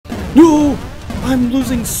No! I'm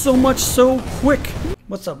losing so much so quick.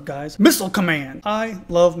 What's up, guys? Missile Command. I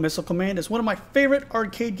love Missile Command. It's one of my favorite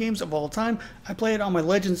arcade games of all time. I play it on my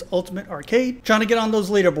Legends Ultimate Arcade, trying to get on those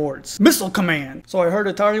leaderboards. Missile Command. So I heard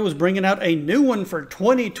Atari was bringing out a new one for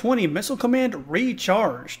 2020, Missile Command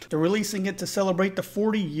Recharged. They're releasing it to celebrate the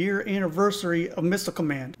 40-year anniversary of Missile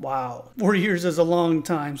Command. Wow, 40 years is a long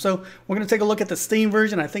time. So we're gonna take a look at the Steam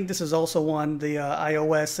version. I think this is also on the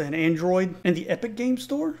iOS and Android and the Epic Game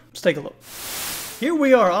Store. Let's take a look. Here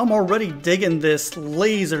we are. I'm already digging this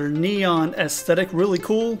laser neon aesthetic. Really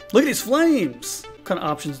cool. Look at these flames. What kind of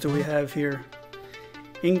options do we have here?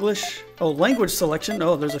 English. Oh, language selection.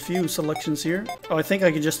 Oh, there's a few selections here. Oh, I think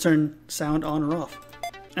I can just turn sound on or off.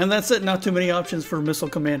 And that's it. Not too many options for Missile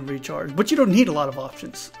Command Recharge. But you don't need a lot of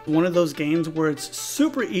options. One of those games where it's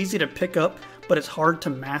super easy to pick up, but it's hard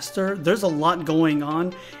to master. There's a lot going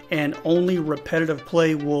on, and only repetitive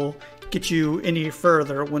play will get you any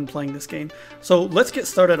further when playing this game. So let's get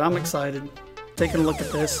started. I'm excited. Taking a look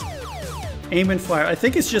at this. Aim and fire. I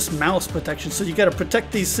think it's just mouse protection. So you got to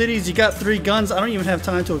protect these cities. You got 3 guns. I don't even have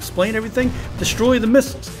time to explain everything. Destroy the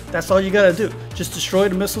missiles. That's all you got to do. Just destroy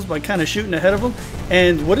the missiles by kind of shooting ahead of them.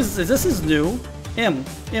 And what is this? This is new. M.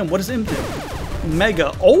 What does M do?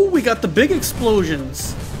 Mega. Oh, we got the big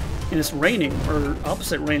explosions. And it's raining, or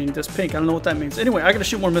opposite raining, this pink. I don't know what that means. Anyway, I got to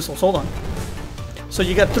shoot more missiles. Hold on. So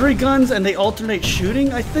you got 3 guns and they alternate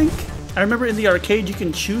shooting, I think. I remember in the arcade you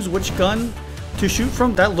can choose which gun to shoot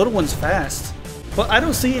from. That little one's fast. But I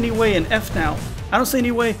don't see any way in F now. I don't see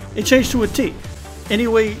any way. It changed to a T. Any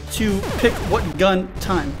way to pick what gun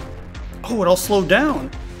time. Oh, it all slowed down.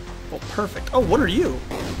 Oh, perfect. Oh, what are you?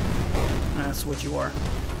 That's what you are.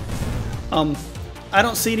 I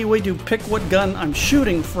don't see any way to pick what gun I'm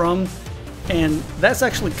shooting from. And that's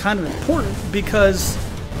actually kind of important because...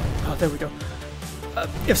 Oh, there we go.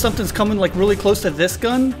 If something's coming like really close to this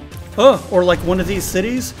gun, or like one of these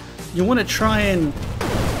cities, you want to try and,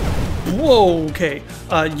 whoa, okay,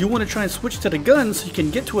 you want to try and switch to the gun so you can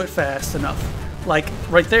get to it fast enough. Like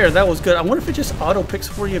right there, that was good. I wonder if it just auto picks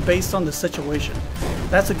for you based on the situation.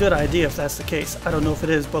 That's a good idea if that's the case. I don't know if it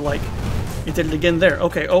is, but like, it did it again there.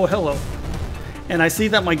 Okay, oh hello. And I see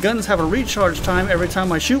that my guns have a recharge time every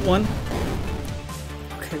time I shoot one.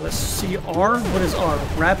 Okay, let's see R. What is R?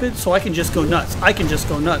 Rapid? So I can just go nuts. I can just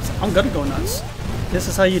go nuts. I'm gonna go nuts. This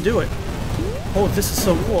is how you do it. Oh, this is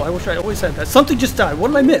so cool. I wish I always had that. Something just died. What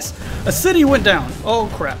did I miss? A city went down. Oh,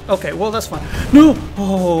 crap. Okay, well, that's fine. No!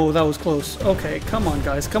 Oh, that was close. Okay, come on,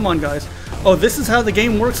 guys. Come on, guys. Oh, this is how the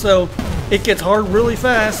game works, though. It gets hard really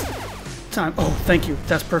fast. Time. Oh, thank you.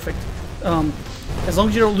 That's perfect. As long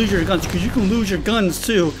as you don't lose your guns, because you can lose your guns,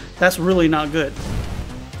 too. That's really not good.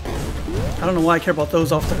 I don't know why I care about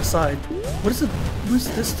those off to the side. What is it? What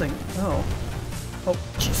is this thing? Oh. Oh,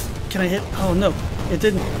 jeez. Can I hit? Oh, no. It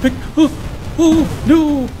didn't. Pick. Oh,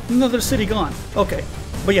 no. Another city gone. Okay.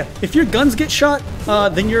 But yeah, if your guns get shot,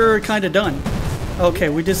 then you're kind of done. Okay,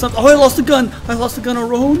 we did something. Oh, I lost a gun. I lost a gun.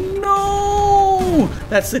 Oh, no.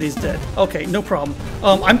 That city's dead. Okay, no problem.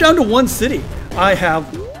 I'm down to 1 city. I have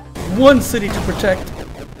 1 city to protect.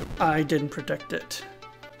 I didn't protect it.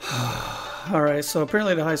 Alright, so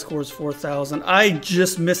apparently the high score is 4,000. I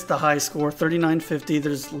just missed the high score, 3950.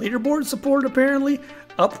 There's leaderboard support apparently.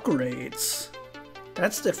 Upgrades.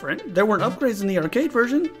 That's different. There weren't upgrades in the arcade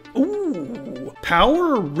version. Ooh.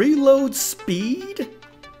 Power, reload speed,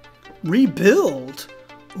 rebuild.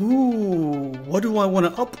 Ooh, what do I want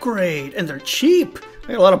to upgrade? And they're cheap.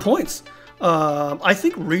 I got a lot of points. I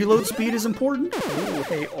think reload speed is important. Ooh,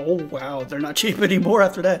 hey, oh wow, they're not cheap anymore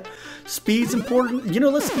after that. Speed's important. You know,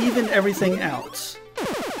 let's even everything out.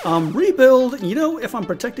 Rebuild, you know, if I'm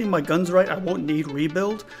protecting my guns right, I won't need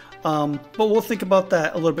rebuild. But we'll think about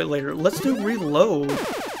that a little bit later. Let's do reload.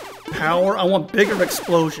 Power, I want bigger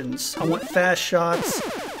explosions. I want fast shots.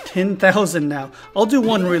 10,000 now. I'll do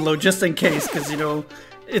 1 reload just in case, because, you know,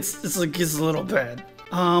 it's a little bad.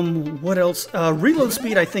 What else? Reload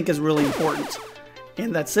speed I think is really important.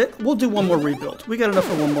 And that's it. We'll do 1 more rebuild. We got enough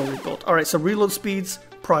for 1 more rebuild. Alright, so reload speed's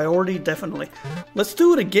priority, definitely. Let's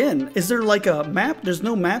do it again. Is there like a map? There's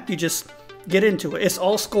no map, you just get into it. It's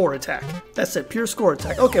all score attack. That's it, pure score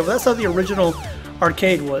attack. Okay, well that's how the original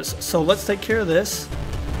arcade was. So let's take care of this.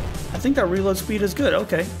 I think that reload speed is good,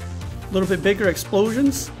 okay. A little bit bigger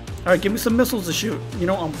explosions. Alright, give me some missiles to shoot. You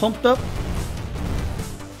know, I'm pumped up.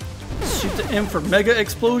 Shoot the M for mega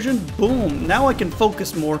explosion. Boom. Now I can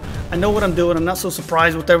focus more. I know what I'm doing. I'm not so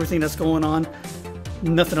surprised with everything that's going on.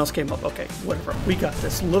 Nothing else came up. Okay, whatever. We got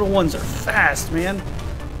this. Little ones are fast, man.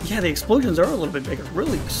 Yeah, the explosions are a little bit bigger.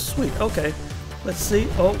 Really sweet. Okay. Let's see.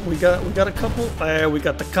 Oh, we got a couple. We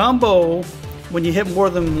got the combo. When you hit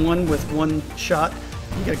more than one with one shot,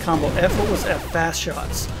 You get a combo F. What was F? Fast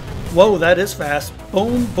shots. Whoa, that is fast.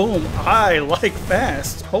 Boom, boom. I like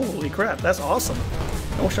fast. Holy crap, that's awesome.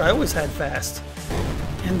 I wish I always had fast.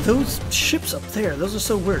 And those ships up there, those are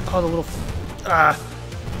so weird. Oh, the little...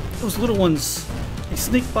 those little ones, they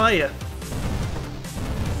sneak by you.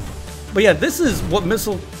 But yeah, this is what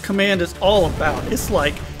Missile Command is all about. It's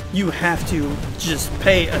like you have to just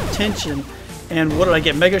pay attention. And what did I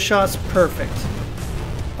get? Mega shots? Perfect.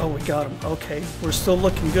 Oh, we got him. Okay, we're still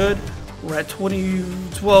looking good. We're at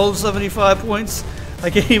 1275 points. I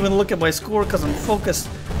can't even look at my score because I'm focused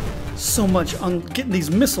so much on getting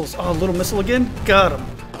these missiles. Oh, little missile again. Got him.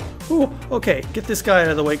 Ooh, okay, get this guy out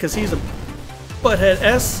of the way because he's a butthead.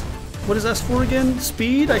 S. What is S for again?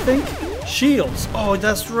 Speed, I think. Shields. Oh,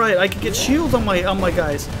 that's right. I can get shields on my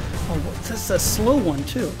guys. Oh, that's a slow one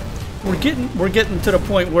too. We're getting to the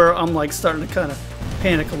point where I'm like starting to kind of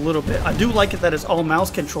panic a little bit. I do like it that it's all mouse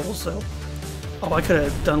controls though. Oh, I could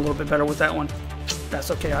have done a little bit better with that one. That's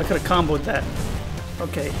okay. I could have comboed that.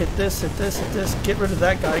 Okay, hit this, hit this, hit this. Get rid of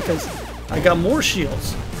that guy because I got more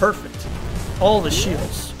shields. Perfect. All the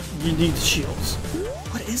shields. You need the shields.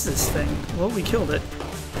 What is this thing? Well, we killed it.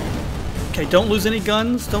 Okay, don't lose any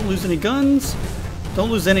guns. Don't lose any guns. Don't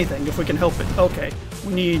lose anything if we can help it. Okay,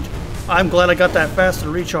 we need... I'm glad I got that faster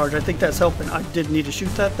recharge. I think that's helping. I did need to shoot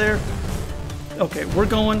that there. Okay, we're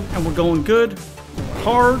going, and we're going good. We're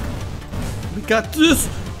hard. We got this.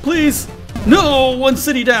 Please. No, one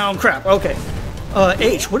city down. Crap. Okay.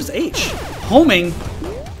 H. What is H? Homing?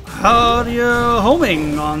 How do you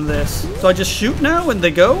homing on this? So I just shoot now and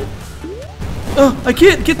they go? I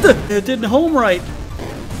can't get the... It didn't home right.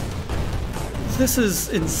 This is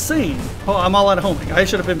insane. Oh, I'm all out of homing. I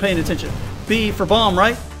should have been paying attention. B for bomb,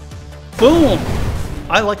 right? Boom!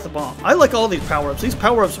 I like the bomb. I like all these power-ups. These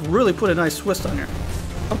power-ups really put a nice twist on here.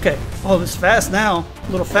 Okay. Oh, this fast now.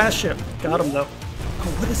 Little fast ship. Got him, though.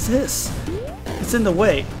 Oh, what is this? It's in the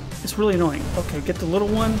way. It's really annoying. Okay, get the little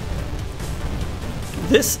one.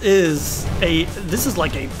 This is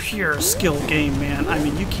like a pure skill game, man. I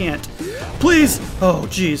mean, you can't... Please! Oh,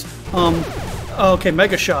 jeez. Okay,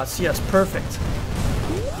 mega shots. Yes, perfect.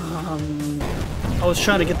 I was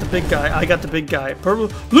trying to get the big guy. I got the big guy.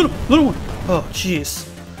 Purple, little one. Oh, jeez.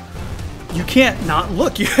 You can't not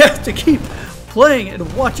look. You have to keep playing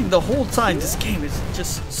and watching the whole time. This game is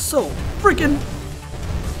just so freaking...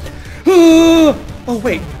 Oh,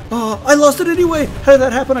 wait. I lost it anyway. How did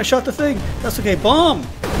that happen? I shot the thing. That's okay. Bomb.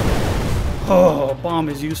 Oh, bomb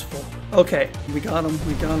is useful. Okay, we got him.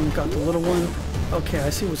 We got him. Got the little one. Okay,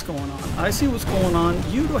 I see what's going on. I see what's going on.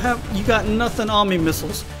 You got nothing on me,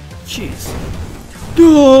 missiles. Jeez.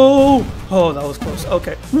 No! Oh, that was close.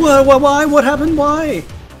 Okay. Why? What happened? Why?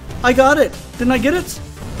 I got it. Didn't I get it?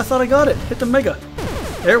 I thought I got it. Hit the mega.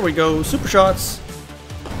 There we go. Super shots.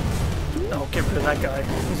 Oh, get rid of that guy.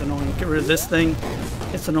 He's annoying. Get rid of this thing.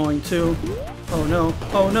 It's annoying too. Oh no.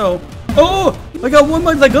 Oh no. Oh! I got one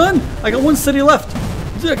by the gun. I got one city left.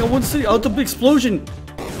 I got one city. Oh, the big explosion.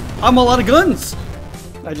 I'm a lot of guns.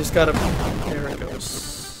 I just got to... There it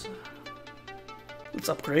goes. Let's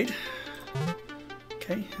upgrade.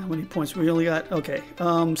 Okay, how many points we only got? Okay,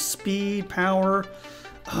 speed, power.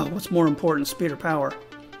 Oh, what's more important, speed or power?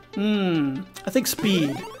 I think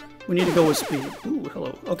speed. We need to go with speed. Ooh,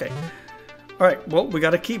 hello. Okay. All right. Well, we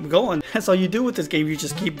got to keep going. That's all you do with this game. You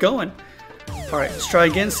just keep going. All right. Let's try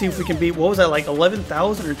again. See if we can beat. What was that? Like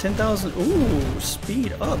 11,000 or 10,000? Ooh,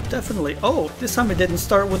 speed up. Definitely. Oh, this time it didn't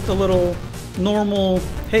start with the little normal.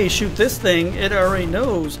 Hey, shoot this thing. It already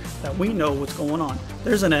knows that we know what's going on.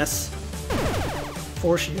 There's an S.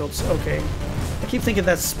 4 shields. Okay. I keep thinking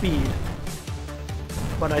that's speed.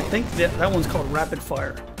 But I think that one's called rapid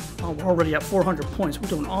fire. Oh, we're already at 400 points. We're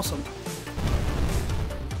doing awesome.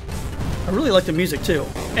 I really like the music too.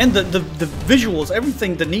 And the visuals,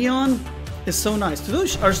 everything, the neon is so nice.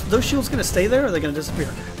 Are those shields going to stay there or are they going to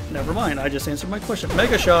disappear? Never mind. I just answered my question.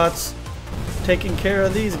 Mega shots. Taking care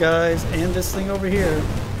of these guys and this thing over here.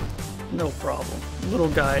 No problem. Little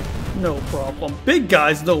guy. No problem. Big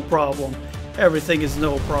guys. No problem. Everything is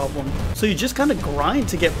no problem. So you just kind of grind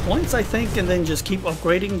to get points, I think, and then just keep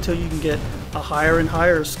upgrading until you can get a higher and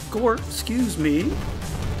higher score. Excuse me.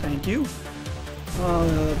 Thank you.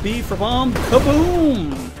 B for bomb.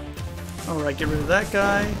 Kaboom! Alright, get rid of that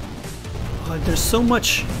guy. There's so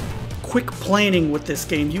much quick planning with this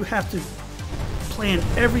game. You have to plan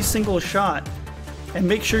every single shot and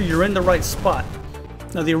make sure you're in the right spot.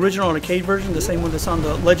 Now the original arcade version, the same one that's on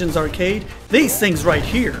the Legends arcade, these things right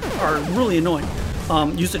here are really annoying.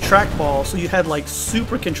 Used a trackball, so you had like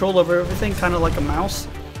super control over everything, kind of like a mouse.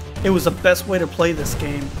 It was the best way to play this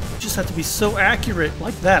game. You just have to be so accurate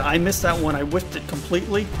like that. I missed that one. I whiffed it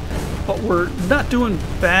completely. but we're not doing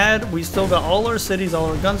bad. We still got all our cities, all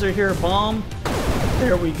our guns are here. Bomb.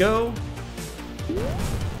 There we go.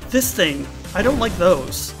 This thing, I don't like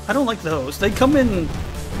those. I don't like those. They come in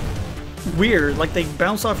weird, like they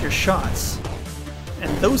bounce off your shots.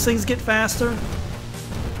 And those things get faster.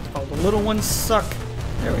 Oh, the little ones suck.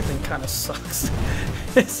 Everything kind of sucks.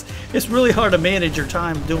 It's really hard to manage your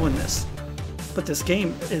time doing this. But this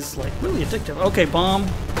game is like really addictive. Okay, bomb.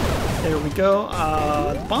 There we go.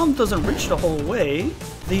 The bomb doesn't reach the whole way.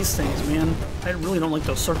 These things, man. I really don't like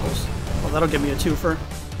those circles. Well, that'll give me a twofer.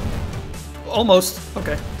 Almost.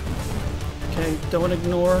 Okay. Okay, don't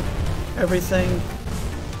ignore everything.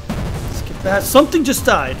 Let's get that. Something just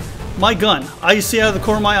died. My gun. I see out of the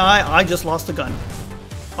corner of my eye, I just lost a gun.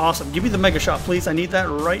 Awesome. Give me the mega shot, please. I need that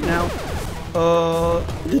right now.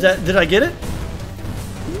 Did I get it?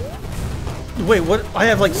 Wait, what? I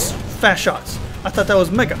have like fast shots. I thought that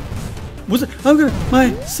was mega. Was it? I'm gonna.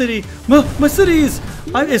 My city. My cities.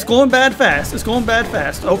 It's going bad fast. It's going bad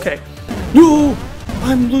fast. Okay. No!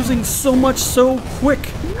 I'm losing so much so quick.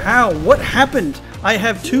 How? What happened? I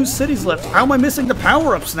have 2 cities left. How am I missing the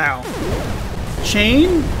power-ups now?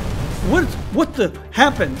 Chain? What the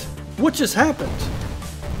happened? What just happened?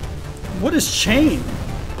 What is chain?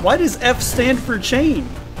 Why does F stand for chain?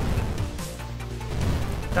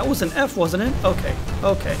 That was an F, wasn't it? Okay.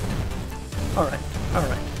 Okay. Alright.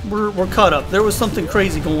 Alright. We're caught up. There was something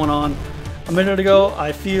crazy going on a minute ago.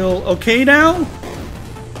 I feel okay now?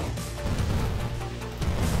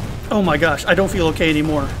 Oh my gosh, I don't feel okay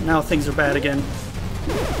anymore. Now things are bad again.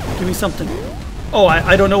 Give me something. Oh,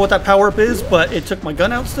 I don't know what that power-up is, but it took my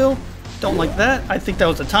gun out still. Don't like that. I think that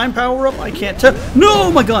was a time power-up. I can't tell. No,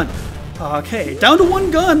 my gun! Okay, down to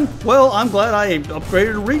 1 gun. Well, I'm glad I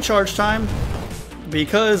upgraded to recharge time,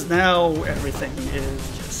 because now everything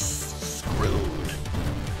is just screwed.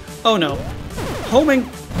 Oh no. Homing.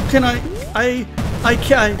 Can I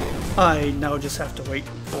now just have to wait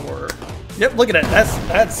for... Yep, look at that.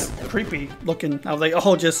 That's creepy looking. How they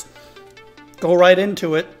all just go right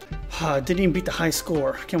into it. Didn't even beat the high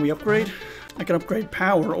score. Can we upgrade? I can upgrade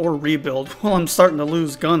power or rebuild. Well, I'm starting to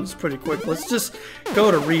lose guns pretty quick. Let's just go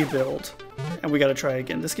to rebuild. And we gotta try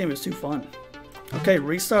again. This game is too fun. Okay,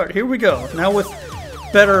 restart. Here we go. Now with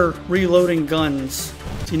better reloading guns.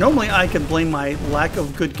 See, normally I can blame my lack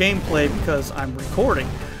of good gameplay because I'm recording.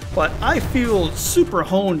 But I feel super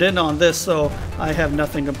honed in on this, so I have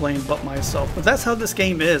nothing to blame but myself. But that's how this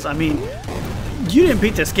game is. I mean, you didn't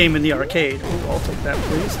beat this game in the arcade. Ooh, I'll take that,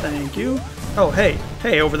 please. Thank you. Oh, hey.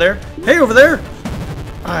 Hey, over there. Hey, over there!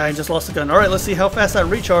 I just lost the gun. Alright, let's see how fast that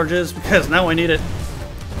recharges, because now I need it.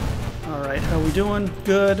 Alright, how we doing?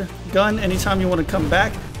 Good. Gun, anytime you want to come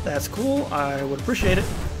back, that's cool. I would appreciate it.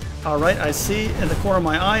 Alright, I see in the corner of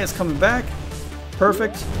my eye it's coming back.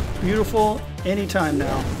 Perfect. Beautiful. Anytime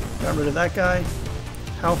now. Got rid of that guy.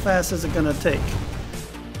 How fast is it gonna take?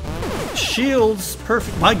 Shields.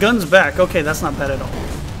 Perfect. My gun's back. Okay, that's not bad at all.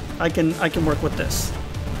 I can work with this.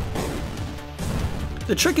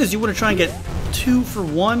 The trick is you want to try and get 2 for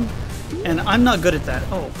 1, and I'm not good at that.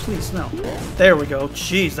 Oh, please, no. There we go.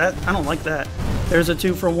 Jeez, I don't like that. There's a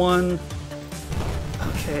 2 for 1.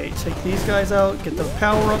 Okay, take these guys out. Get the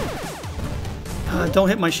power up. Don't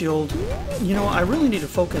hit my shield. You know, I really need to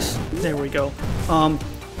focus. There we go.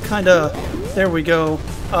 There we go.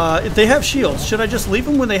 If they have shields, should I just leave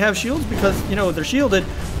them when they have shields? Because, you know, they're shielded,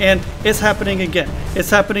 and it's happening again. It's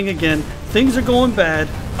happening again. Things are going bad.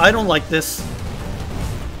 I don't like this.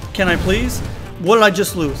 Can I please? What did I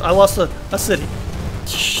just lose? I lost a city.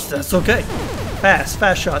 That's okay.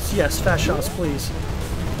 Fast shots. Yes, fast shots, please.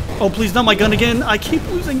 Oh, please, not my gun again. I keep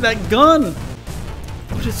losing that gun.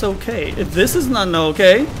 But it's okay. If this is not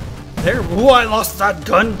okay, there. Ooh, I lost that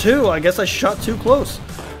gun too. I guess I shot too close.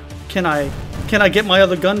 Can I get my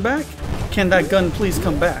other gun back? Can that gun please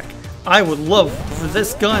come back? I would love for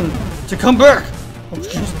this gun to come back. Oh,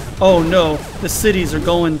 jeez. Oh no, the cities are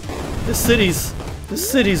going. The cities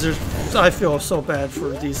are. I feel so bad for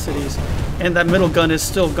these cities. And that middle gun is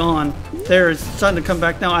still gone. There, it's starting to come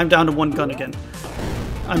back now. I'm down to 1 gun again.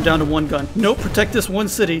 I'm down to 1 gun. Nope, protect this 1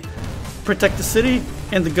 city. Protect the city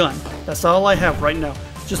and the gun. That's all I have right now.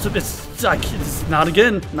 Just it's not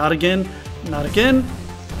again. Not again. Not again.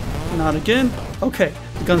 Not again. Okay,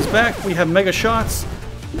 the gun's back. We have mega shots.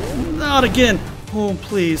 Not again. Oh,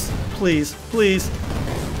 please, please, please,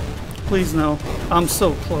 please no. I'm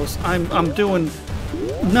so close. I'm doing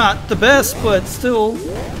not the best, but still.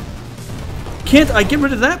 Can't I get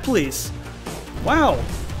rid of that, please? Wow.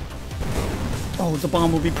 Oh, the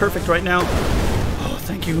bomb will be perfect right now. Oh,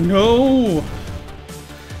 thank you. No.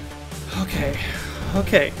 Okay.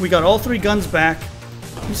 Okay, we got all 3 guns back.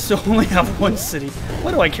 We still only have one city.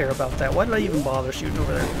 Why do I care about that? Why did I even bother shooting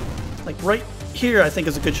over there? Like right here, I think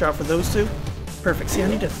is a good shot for those two. Perfect. See, I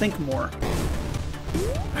need to think more.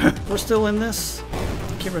 We're still in this.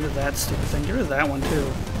 Get rid of that stupid thing. Get rid of that one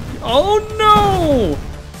too. Oh no!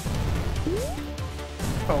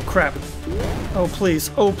 Oh crap. Oh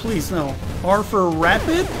please. Oh please, no. R for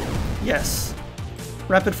rapid? Yes.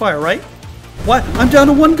 Rapid fire, right? What? I'm down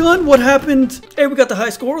to one gun? What happened? Hey, we got the high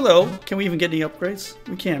score though. Can we even get any upgrades?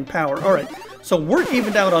 We can. Power. Alright. So we're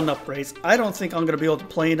evened out on upgrades. I don't think I'm going to be able to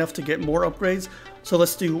play enough to get more upgrades. So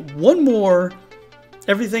let's do one more.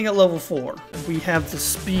 Everything at level 4. We have the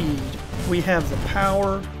speed. We have the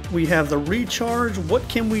power. We have the recharge. What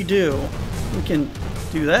can we do? We can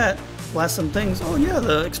do that. Blast some things. Oh yeah,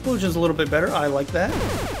 the explosion's a little bit better. I like that.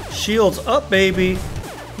 Shields up, baby.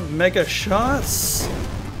 Mega shots.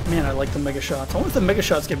 Man, I like the mega shots. I wonder if the mega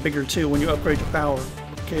shots get bigger too when you upgrade your power.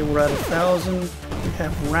 Okay, we're at 1,000. We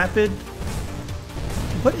have rapid.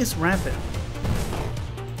 What is rapid?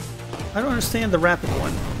 I don't understand the rapid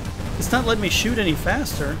one. It's not letting me shoot any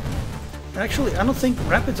faster. Actually, I don't think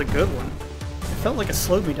rapid's a good one. It felt like it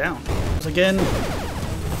slowed me down. Again,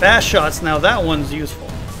 fast shots. Now that one's useful.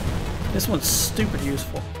 This one's stupid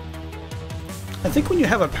useful. I think when you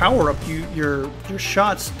have a power up, your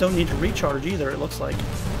shots don't need to recharge either. It looks like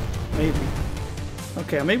maybe.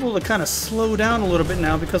 Okay, I'm able to kind of slow down a little bit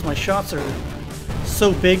now because my shots are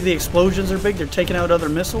so big. The explosions are big. They're taking out other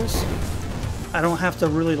missiles. I don't have to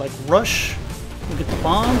really like rush. Look at the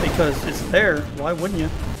bomb because it's there. Why wouldn't you?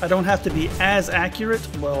 I don't have to be as accurate.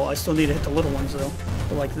 Well, I still need to hit the little ones though.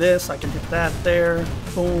 But like this, I can hit that there.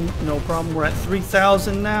 Boom, no problem. We're at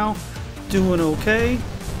 3,000 now. Doing okay.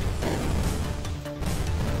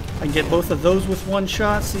 I can get both of those with one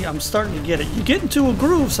shot. See, I'm starting to get it. You get into a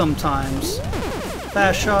groove sometimes.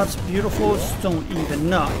 Fast shots, beautiful. Just don't even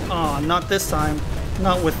know. Oh, not this time.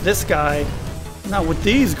 Not with this guy. Not with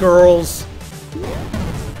these girls.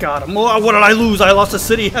 Got him. Oh, what did I lose? I lost a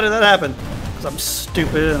city. How did that happen? Because I'm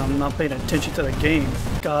stupid and I'm not paying attention to the game.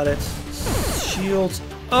 Got it. Shields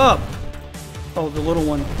up. Oh, the little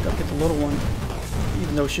one. Gotta get the little one.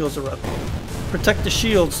 Even though shields are up. Protect the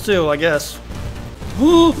shields too, I guess.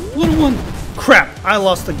 Oh, little one. Crap. I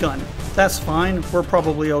lost the gun. That's fine. We're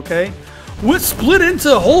probably okay. We're split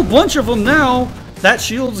into a whole bunch of them now. That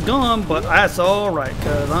shield's gone, but that's alright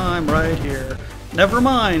because I'm right here. Never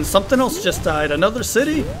mind, something else just died. Another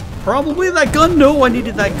city? Probably that gun? No, I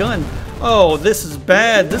needed that gun. Oh, this is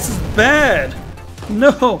bad. This is bad.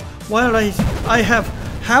 No, why did I have,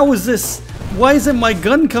 how is this? Why isn't my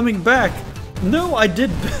gun coming back? No, I did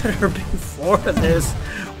better before this.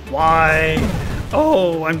 Why?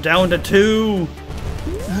 Oh, I'm down to 2.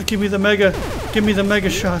 Give me the mega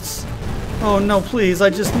shots. Oh no, please, I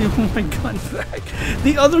just need my gun back.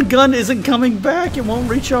 The other gun isn't coming back. It won't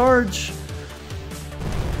recharge.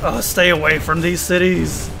 Oh, stay away from these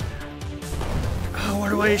cities. Oh, where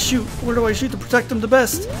do I shoot? Where do I shoot to protect them the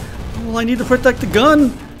best? Well, I need to protect the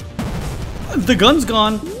gun. The gun's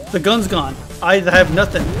gone. The gun's gone. I have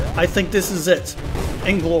nothing. I think this is it.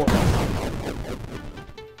 In glory.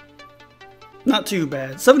 Not too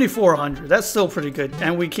bad. 7,400. That's still pretty good.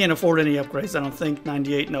 And we can't afford any upgrades, I don't think.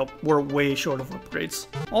 98. Nope. We're way short of upgrades.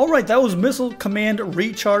 Alright, that was Missile Command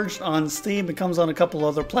Recharged on Steam. It comes on a couple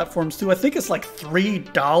other platforms too. I think it's like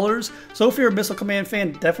 $3. So if you're a Missile Command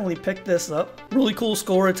fan, definitely pick this up. Really cool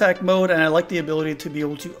score attack mode, and I like the ability to be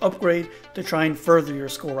able to upgrade to try and further your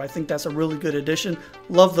score. I think that's a really good addition.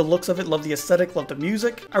 Love the looks of it. Love the aesthetic. Love the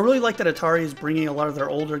music. I really like that Atari is bringing a lot of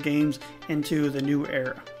their older games into the new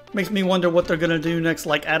era. Makes me wonder what they're gonna do next,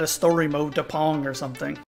 like add a story mode to Pong or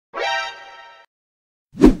something.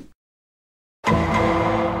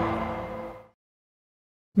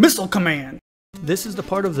 Missile Command! This is the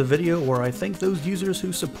part of the video where I thank those users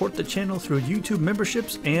who support the channel through YouTube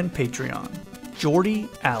memberships and Patreon. Jordy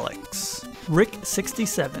Alex,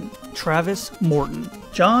 Rick67, Travis Morton,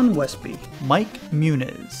 John Westby, Mike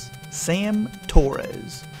Muniz, Sam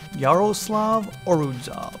Torres, Yaroslav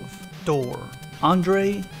Orudzov, Dor,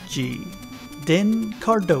 Andre G, Den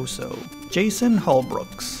Cardoso, Jason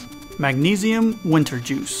Hallbrooks, Magnesium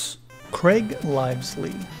Winterjuice, Craig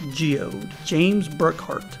Livesley, Geode, James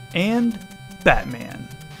Burkhart, and Batman.